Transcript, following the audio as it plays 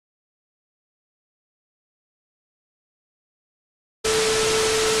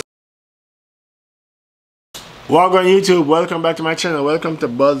Welcome YouTube, welcome back to my channel, welcome to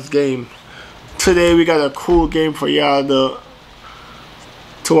Buzz Game. Today we got a cool game for y'all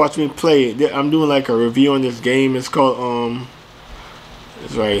to watch me play. I'm doing like a review on this game. It's called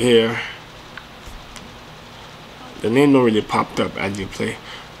it's right here. The name don't really popped up as you play,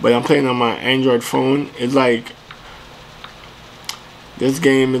 but I'm playing on my Android phone. It's like this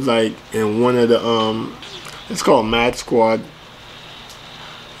game is like in one of the it's called Mad Squad.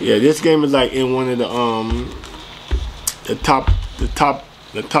 Yeah, this game is like in one of the top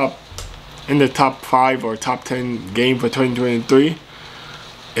 5 or top 10 game for 2023.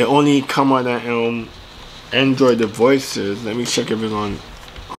 It only come on Android devices. Let me check if it's on.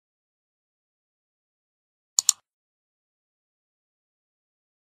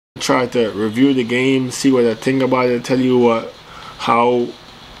 Try to review the game, see what I think about it, tell you how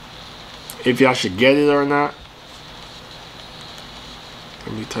if y'all should get it or not.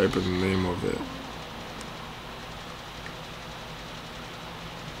 Let me type in the name of it.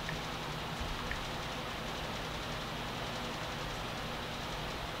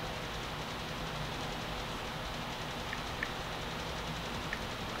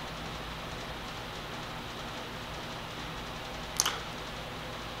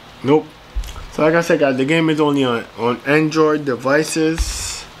 Nope. So like I said, guys, the game is only on Android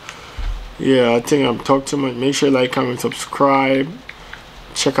devices. Yeah, I think I'm talking too much. Make sure you like, comment, subscribe.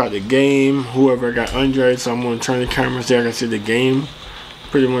 Check out the game. Whoever got Android, so I'm gonna turn the camera so I can see the game.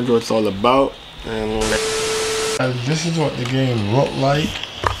 Pretty much what it's all about. And this is what the game looked like.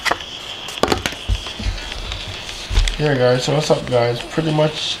 Yeah, guys. So what's up, guys? Pretty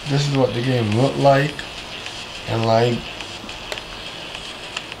much this is what the game looked like, and like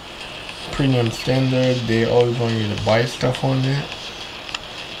premium standard, they always want you to buy stuff on it.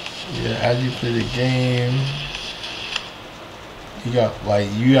 Yeah, as you play the game, you got like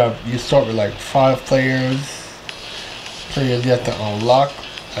you start with like 5 players you have to unlock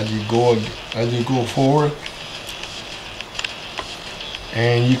as you go forward,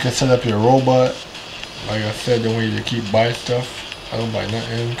 and you can set up your robot. Like I said, they want you to keep buying stuff. I don't buy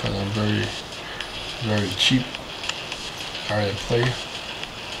nothing because I'm very cheap. Alright, play.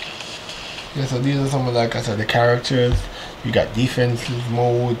 Yeah, so these are some of, like I said, the characters. You got defensive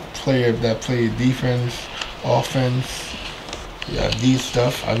mode, player that play defense, offense. Yeah, these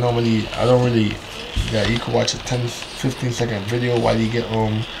stuff. I don't really. Yeah, you can watch a 10-15 second video while you get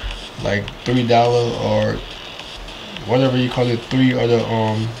like $3 or whatever you call it, 3 or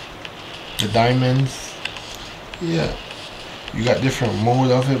the diamonds. Yeah, you got different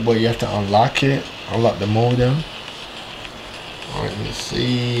mode of it, but you have to unlock the modem. Alright, let's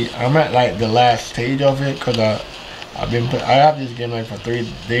see. I'm at like the last stage of it because I have this game like for 3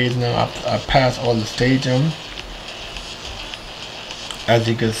 days now. I passed all the stages. As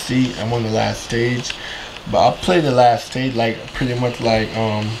you can see, I'm on the last stage, but I'll play the last stage like pretty much like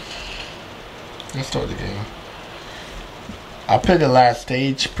let's start the game. I played the last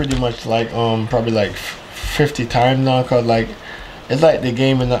stage pretty much like probably like 50 times now, cause like it's like the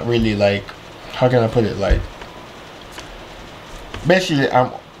game is not really like, how can I put it, like basically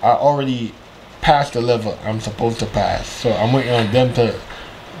I already passed the level I'm supposed to pass, so I'm waiting on them to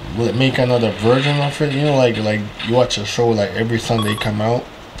make another version of it. You know, like you watch a show like every Sunday come out,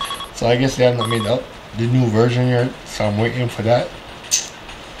 so I guess they have not made up the new version yet, so I'm waiting for that.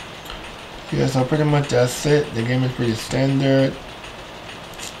 Yeah, so pretty much that's it. The game is pretty standard.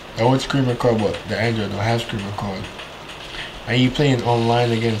 I would screen record, but the Android don't have screen record. And you playing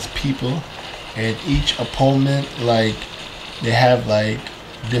online against people, and each opponent, like, they have like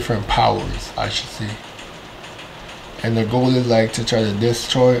different powers, I should say. And the goal is like to try to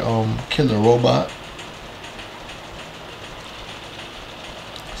destroy kill the robot.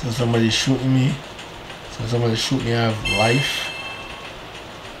 So somebody's shooting me. So somebody shoot me, I have life.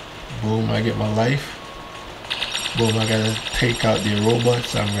 Boom, I get my life. Boom, I gotta take out the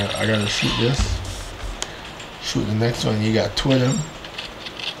robots. I gotta shoot this. Shoot the next one. You got 2 of them.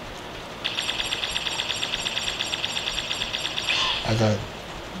 As I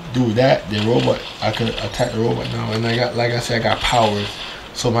do that, the robot, I could attack the robot now, and I got, like I said, I got powers.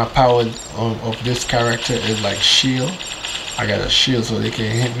 So my power of this character is like shield. I got a shield so they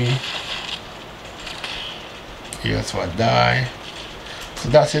can't hit me. Yeah, so I die. So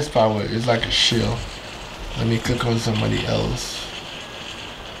that's his power. It's like a shield. Let me click on somebody else.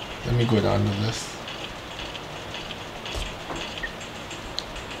 Let me go down the list.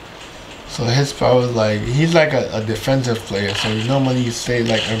 So his power is like, he's like a defensive player, so he normally stay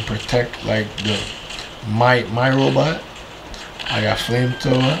like and protect like my robot. I got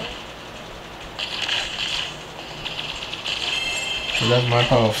flamethrower. So that's my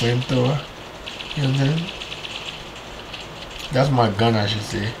power, flamethrower. You know what I'm saying? That's my gun, I should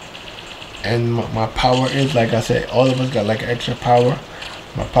say. And my power is, like I said, all of us got like extra power.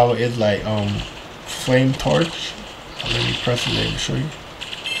 My power is like flame torch. Let me press it and show you.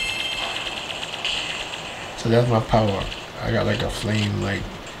 So that's my power. I got like a flame, like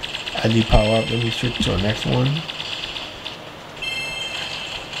as you power up. Let me switch to the next one.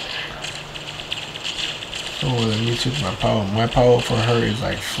 So let me switch my power. My power for her is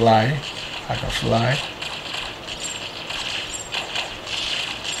like fly. I can fly.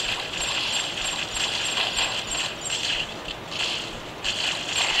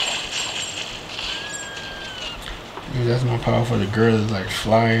 Yeah, that's my power for the girl, is like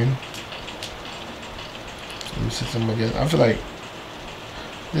flying. Let me see somebody else. I feel like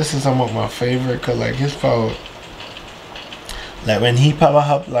this is somewhat my favorite, cause like his power, like when he power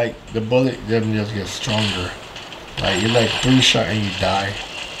up, like the bullet them just get stronger. Like you're like 3 shot and you die.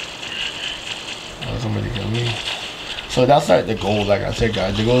 Oh, somebody kill me. So that's like the goal. Like I said,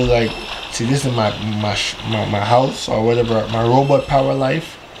 guys, the goal is like, see, this is my house or whatever. My robot power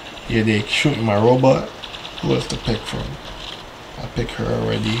life. Yeah, they shooting my robot. Who else to pick from? I pick her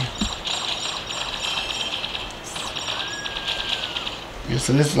already. Yeah,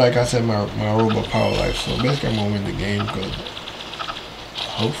 so this is, like I said, my robot power life. So basically I'm gonna win the game, because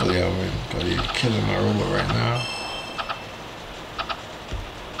hopefully I win, because he's killing my robot right now.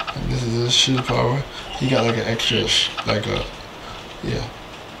 And this is his shield power. He got like an extra, like a, yeah.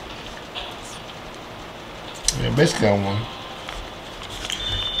 Yeah, basically I won.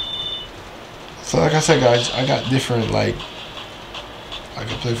 So like I said, guys, I got different, like, I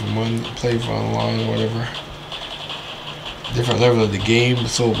can play for online or whatever. Different level of the game.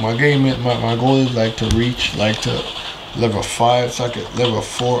 So my goal is like to reach like to level 5, so I could level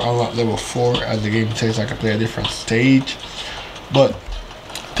 4, unlock level 4 as the game takes. I can play a different stage. But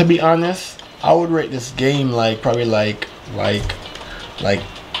to be honest, I would rate this game like probably like 5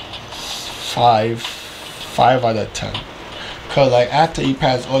 out of 10. Cause like after you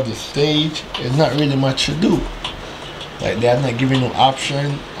pass all the stage, it's not really much to do. Like they're not giving no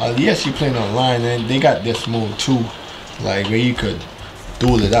option. Yes, you're playing online, and they got this mode too, like where you could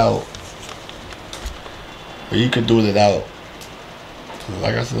duel it out.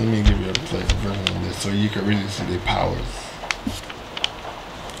 Like I said, let me give you a version of this so you can really see their powers.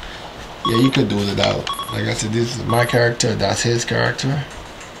 Yeah, you could duel it out. Like I said, this is my character. That's his character.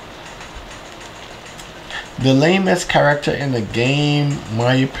 The lamest character in the game,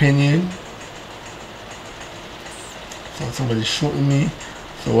 my opinion. So somebody's shooting me.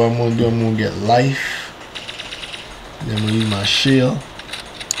 So what I'm gonna do, I'm gonna get life. Then I'm gonna use my shield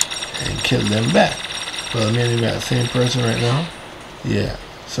and kill them back. Well, I mean, we got the same person right now. Yeah.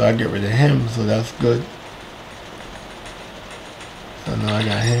 So I get rid of him, so that's good. So now I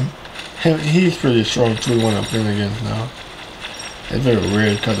got him. He's pretty strong too, the one I'm playing against now. It's very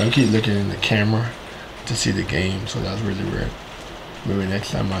weird because I keep looking in the camera to see the game, so that's really weird. Maybe next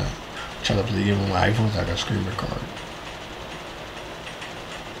time I try to play a game on my iPhone, so I got a screen record.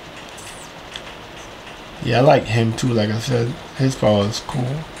 Yeah, I like him too. Like I said, his power is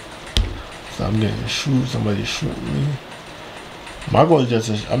cool. So I'm getting somebody shooting me. My goal is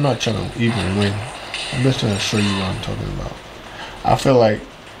just, I'm not trying to even win. I'm just trying to show you what I'm talking about. I feel like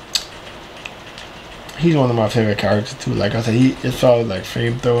he's one of my favorite characters too. Like I said, it's probably like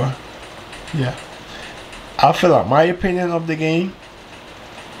flamethrower. Yeah. I feel like my opinion of the game,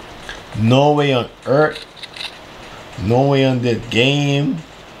 no way on earth, no way on this game,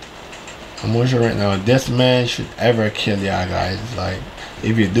 I'm gonna show right now, this man should ever kill y'all guys. Like,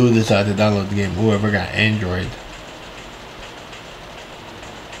 if you do decide to download the game, whoever got Android,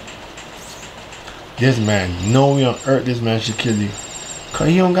 this man, no way on earth this man should kill you. Cause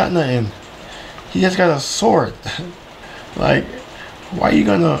he don't got nothing. He just got a sword. Like, why you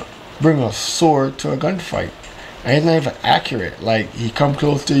gonna bring a sword to a gunfight? And it's not even accurate. Like, he come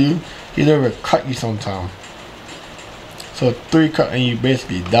close to you, he'll ever cut you sometime. So 3 cut and you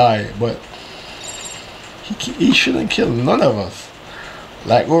basically die. But he shouldn't kill none of us.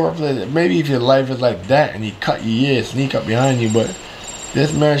 Like, maybe if your life is like that and he cut you, yeah, sneak up behind you, but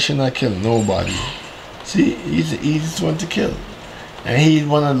this man should not kill nobody. See, he's the easiest one to kill. And he's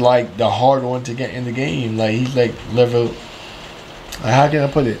one of like the hard one to get in the game. Like, he's like level, like, how can I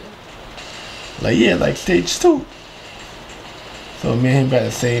put it? Like, yeah, like stage 2. So me and him got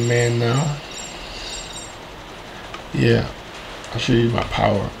the same man now. Yeah, I'll show you my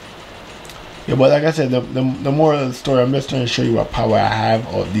power. Yeah, but like I said, the more of the story, I'm just trying to show you what power I have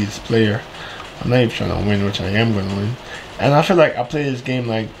of these players. I'm not even trying to win, which I am going to win. And I feel like I play this game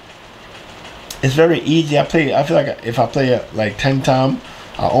like, it's very easy. I feel like if I play it like 10 times,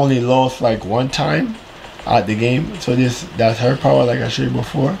 I only lost like 1 time. out the game. So that's her power, like I showed you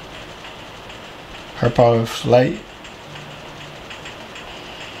before. Her power of flight.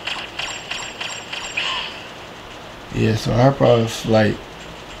 Yeah, so her power of flight.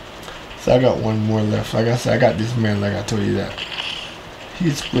 So I got one more left. Like I said, I got this man, like I told you that.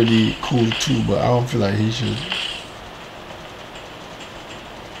 He's pretty cool too, but I don't feel like he should.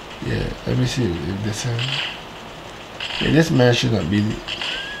 Yeah, let me see if this him. Yeah, this man should not be.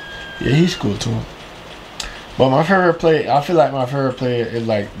 Yeah, he's cool too. But my favorite player, I feel like my favorite player is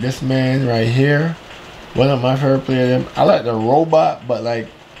like this man right here. One of my favorite players. I like the robot, but like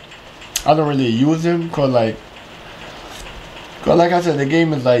I don't really use him cause like I said, the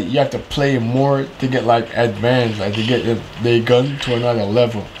game is like you have to play more to get like advanced, like to get the gun to another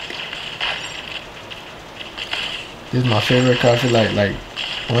level. This is my favorite cause I feel like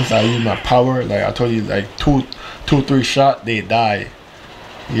once I use my power, like I told you, like two, 3 shot, they die.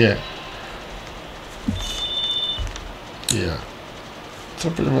 Yeah. Yeah. So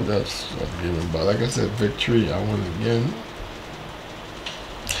pretty much that's what I'm giving. But like I said, victory, I won again.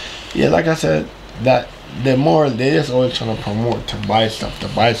 Yeah, like I said, that the more they just always trying to promote to buy stuff, to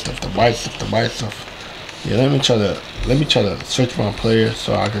buy stuff, to buy stuff, to buy stuff. Yeah, let me try to search my players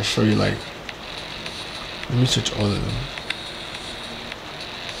so I can show you like. Let me search all of them.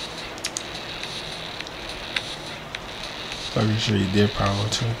 So I can show you their power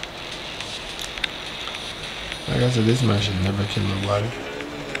too. Like I said, this man should never kill nobody.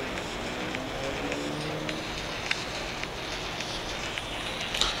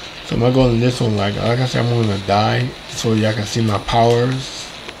 So my goal in this one, like I said, I'm gonna die so y'all can see my powers.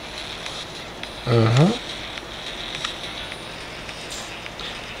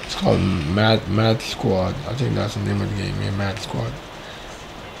 It's called Mad Squad. I think that's the name of the game. Yeah, Mad Squad.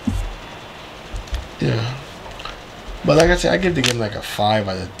 Yeah. But like I said, I give the game like a 5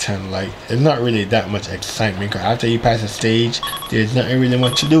 out of 10. Like, it's not really that much excitement because after you pass the stage, there's nothing really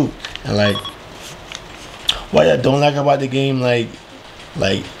much to do. And like, what I don't like about the game, like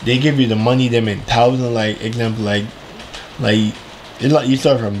they give you the money them in thousands. Like example, like it's like you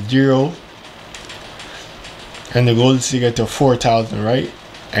start from 0, and the goal is to get to 4,000, right?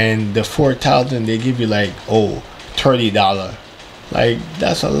 And the 4,000 they give you like $30. Like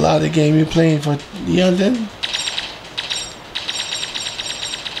that's a lot of game you're playing for. You understand?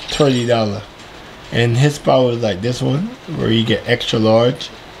 $30. And his power is like this one where you get extra large,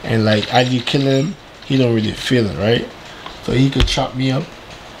 and like as you kill him he don't really feel it, right? So he could chop me up.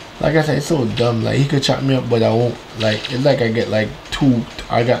 Like I said, it's so dumb. Like he could chop me up, but I won't. Like it's like I get like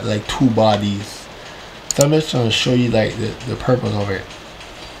I got like 2 bodies. So I'm just trying to show you like the purpose of it.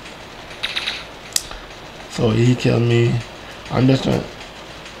 So he killed me. I'm gonna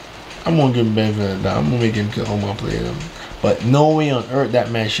give him benefit of the doubt. I'm gonna make him kill all my players. But no way on earth that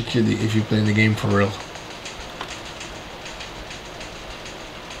man should kill you if you're playing the game for real.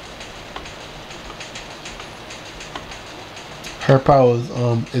 Her powers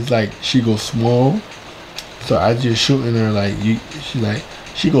is like she goes small. So as you're shooting her, like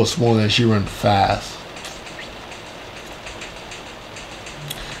she goes small and she runs fast.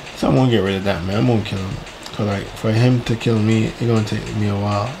 So I'm gonna get rid of that man. I'm gonna kill him. Cause like for him to kill me, it's gonna take me a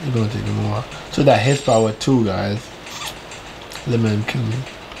while. It's gonna take him a while. So that his power too, guys. Let him kill me.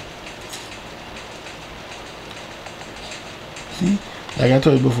 See? Like I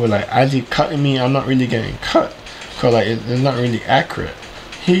told you before, like as he cutting me, I'm not really getting cut. Cause like it's not really accurate.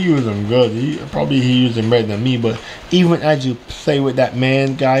 He used them good. He used them better than me. But even as you play with that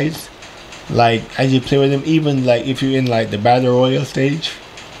man, guys, like as you play with him, even like if you're in like the battle royale stage,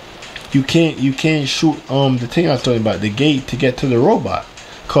 you can't shoot the thing I was talking about, the gate, to get to the robot,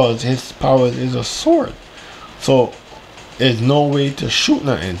 cause his power is a sword. So there's no way to shoot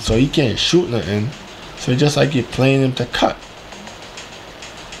nothing. So he can't shoot nothing. So just like you're playing him to cut.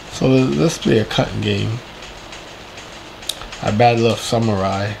 So let's play a cutting game. A battle of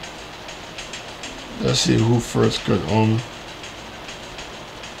samurai. Let's see who first could let's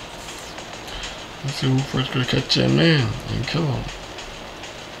see who first could catch that man and kill him.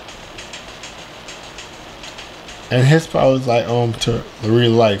 And his power is like to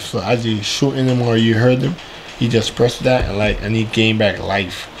real life. So as you shooting him or you heard him, he just pressed that and he gained back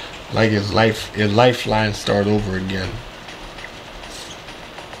life. Like his lifeline start over again.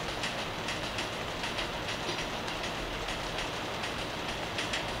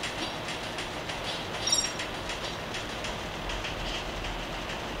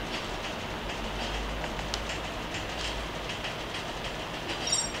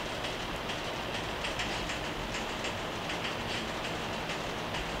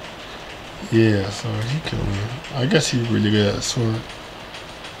 Yeah, so he killed me. I guess he's really good at sword.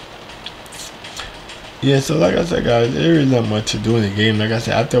 Yeah, so like I said, guys, there is not much to do in the game. Like I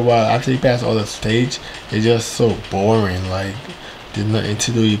said, after a while, after you pass all the stage, it's just so boring. Like, there's nothing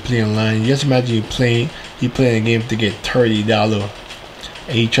to do. You play online. Just imagine you playing a game to get $30,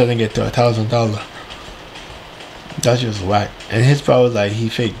 and you trying to get to $1,000. That's just whack. And his power was like he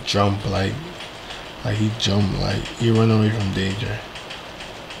fake jump, like he jump, like he run away from danger.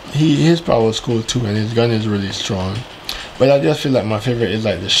 His power was cool too, and his gun is really strong. But I just feel like my favorite is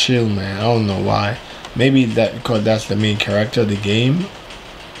like the shield man. I don't know why. Maybe that because that's the main character of the game.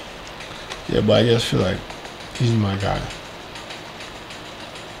 Yeah, but I just feel like he's my guy.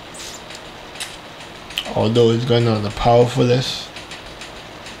 Although his gun not the powerfulest.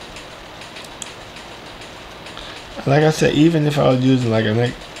 Like I said, even if I was using like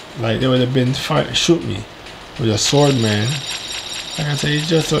they would have been shoot me with a sword man. Like I said, he's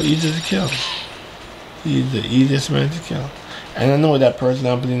just so easy to kill. He's the easiest man to kill. And I know that person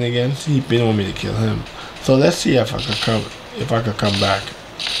I'm playing against, he been on me to kill him. So let's see if I could come back.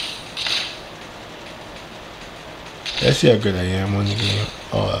 Let's see how good I am on the game.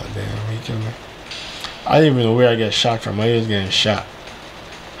 Oh damn, he killed me. I didn't even know where I get shot from. I was getting shot.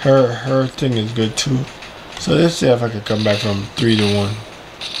 Her thing is good too. So let's see if I could come back from 3-1.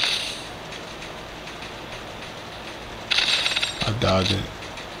 I doubt it.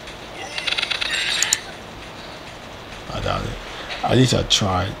 At least I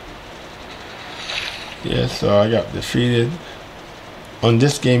tried. Yeah, so I got defeated. On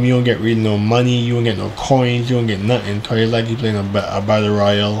this game, you don't get really no money, you don't get no coins, you don't get nothing. Cause it's like you playing a battle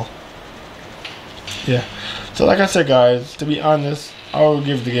royale. Yeah. So like I said, guys, to be honest, I would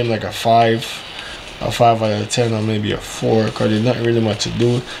give the game like a 5 out of 10, or maybe a 4, because there's not really much to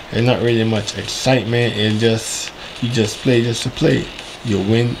do. There's not really much excitement. It's just you just play just to play. You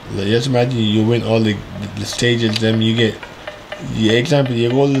win. Just imagine you win all the stages. Then you get the example. Your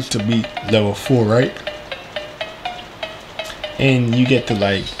goal is to beat level 4, right? And you get to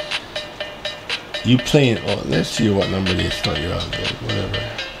like you playing. Oh, let's see what number they start you out with. Whatever.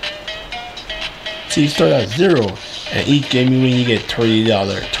 So you start at 0, and each game you win, you get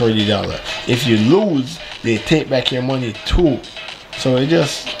 $30. If you lose, they take back your money too. So it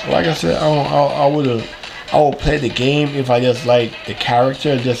just, like I said, I would play the game if I just like the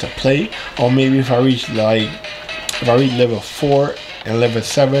character just to play, or maybe if I reach level 4 and level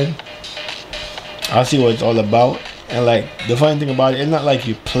 7, I'll see what it's all about. And like the funny thing about it, it's not like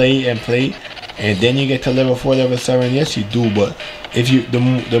you play and then you get to level 4, level 7. Yes, you do, but if you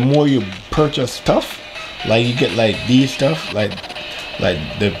the more you purchase stuff, like you get like these stuff, like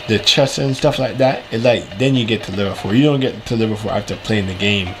the chests and stuff like that, it's like then you get to level 4. You don't get to level 4 after playing the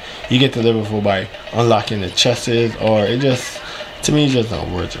game. You get to level 4 by unlocking the chests, or it just, to me, it's just not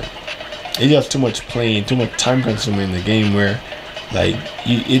worth it. It's just too much playing, too much time consuming in the game where like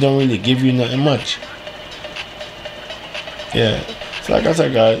it don't really give you nothing much. Yeah, so like I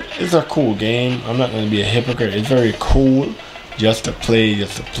said, guys, it's a cool game. I'm not going to be a hypocrite. It's very cool just to play.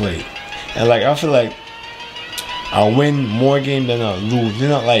 And like I feel like I'll win more games than I'll lose. They're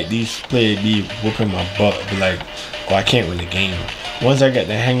not like these players be whooping my butt, but like, oh, I can't win the game. Once I get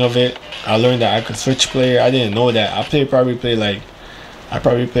the hang of it, I learned that I could switch player. I didn't know that. I probably played like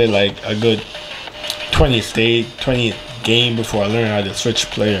a good 20 game before I learned how to switch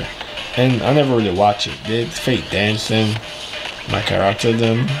player. And I never really watch it. They fake dancing, my character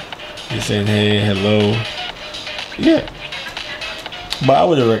them. They saying hey, hello. Yeah. But I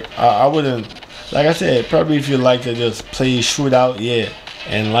wouldn't, like I said, probably if you like to just play shootout, yeah,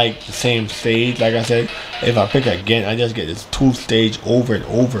 and like the same stage, like I said, if I pick again, I just get this 2 stage over and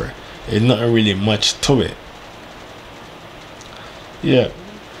over. There's nothing really much to it. Yeah.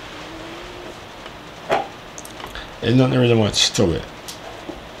 There's nothing really much to it.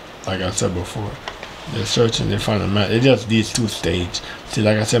 Like I said before, they're searching, they find a map. It's just these 2 stages. See,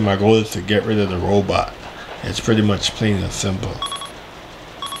 like I said, my goal is to get rid of the robot. It's pretty much plain and simple.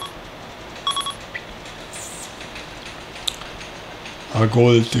 Our goal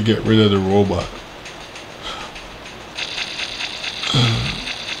is to get rid of the robot.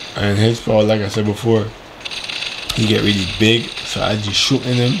 And his power, like I said before, he get really big. So as you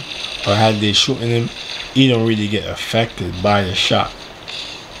shooting him, or as they shooting him, he don't really get affected by the shot.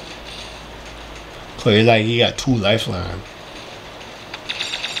 So it's like he got 2 lifelines.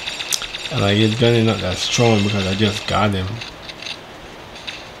 And like his gun is not that strong because I just got him.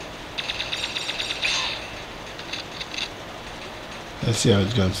 Let's see how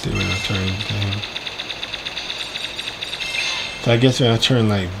his gun stays when I turn him. So I guess when I turn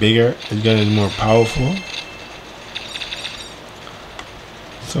like bigger, his gun is more powerful.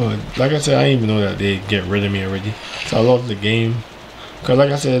 So like I said, I didn't even know that they get rid of me already. So I lost the game. Because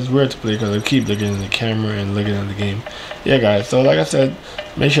like I said, it's weird to play because I keep looking at the camera and looking at the game. Yeah, guys. So like I said,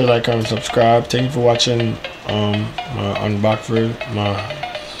 make sure to like, comment, subscribe. Thank you for watching my unbox version,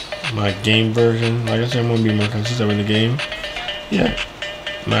 my game version. Like I said, I'm gonna be more consistent with the game. Yeah,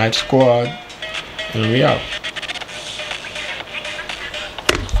 Match Squad, and we out.